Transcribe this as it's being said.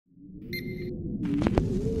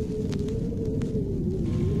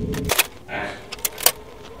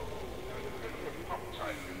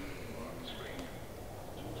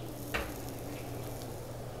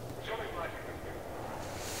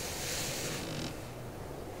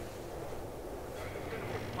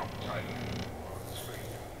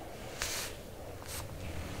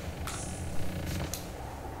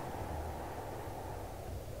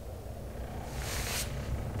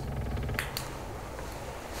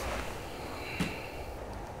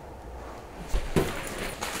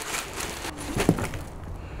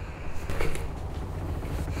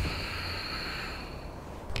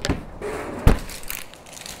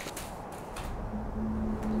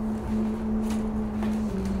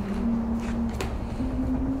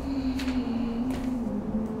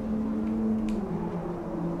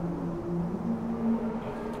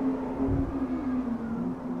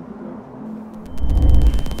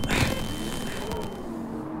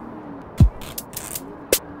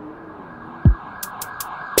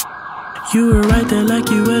You were right there like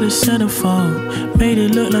you were the centerfold. Made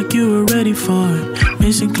it look like you were ready for it.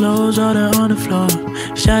 Missing clothes, all that on the floor.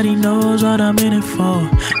 Shawty knows what I'm in it for.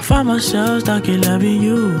 Find myself stuck in loving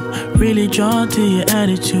you. Really drawn to your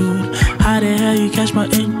attitude. How the hell you catch my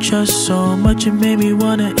interest so much it made me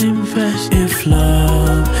wanna invest. If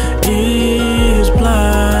love is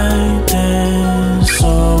blind, then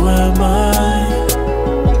so am I.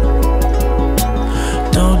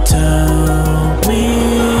 Don't tell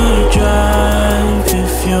me drive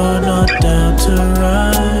if you're not down to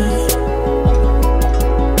ride.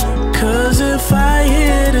 Cause if I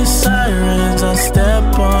hear the sirens, I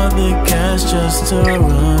step on the gas just to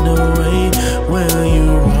run away. Will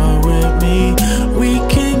you run with me? We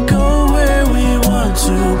can go where we want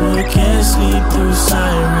to, but can't sleep through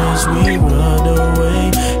sirens. We run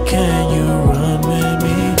away. Can you run with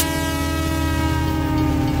me?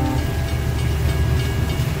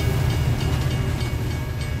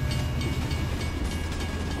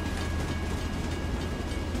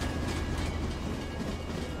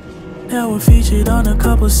 Now we're featured on a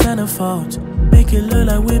couple centerfolds. Make it look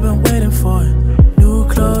like we've been waiting for it. New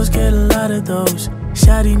clothes, get a lot of those.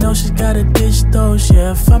 Shawty knows she's gotta ditch those.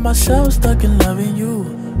 Yeah, I find myself stuck in loving you.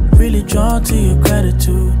 Really drawn to your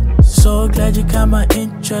gratitude. So glad you caught my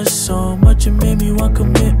interest so much it made me want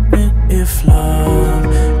commitment. If love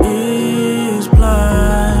is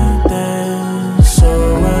blind, then so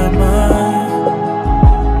am I.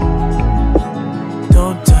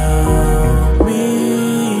 Don't tell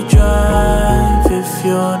me drive if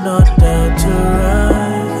you're not down to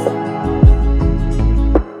ride.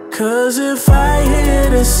 Cause if I hear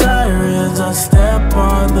the sirens, I'll step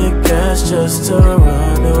on the gas just to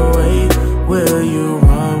run away. Will you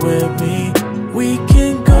run with me? We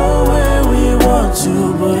can go where we want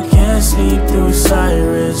to, but can't sleep through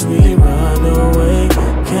sirens. We run away.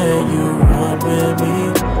 Can you run with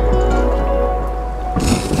me?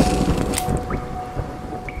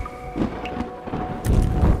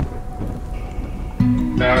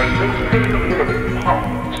 There is a little bit of pop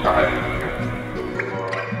style.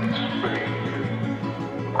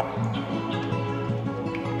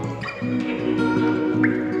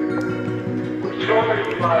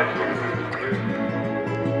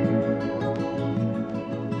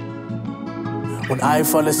 When I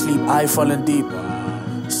fall asleep, I fall in deep.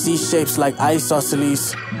 See shapes like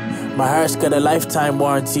isosceles. My heart's got a lifetime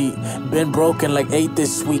warranty. Been broken like 8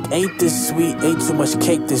 this week. Ain't this sweet, ate too much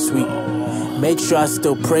cake this week. Made sure I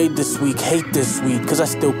still prayed this week. Hate this week, cause I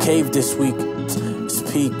still caved this week. It's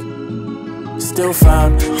peak. Still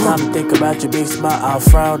found time to think about your big smile, I'll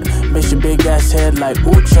frown. Miss your big ass head like,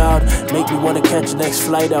 ooh child. Make me wanna catch the next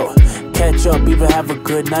flight out. Catch up, even have a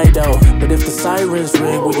good night out. But if the sirens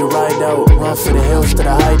ring, will you ride out? Run for the hills to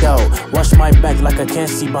the hideout. Watch my back like I can't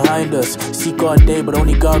see behind us. Seek all day, but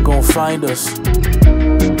only God gon' find us.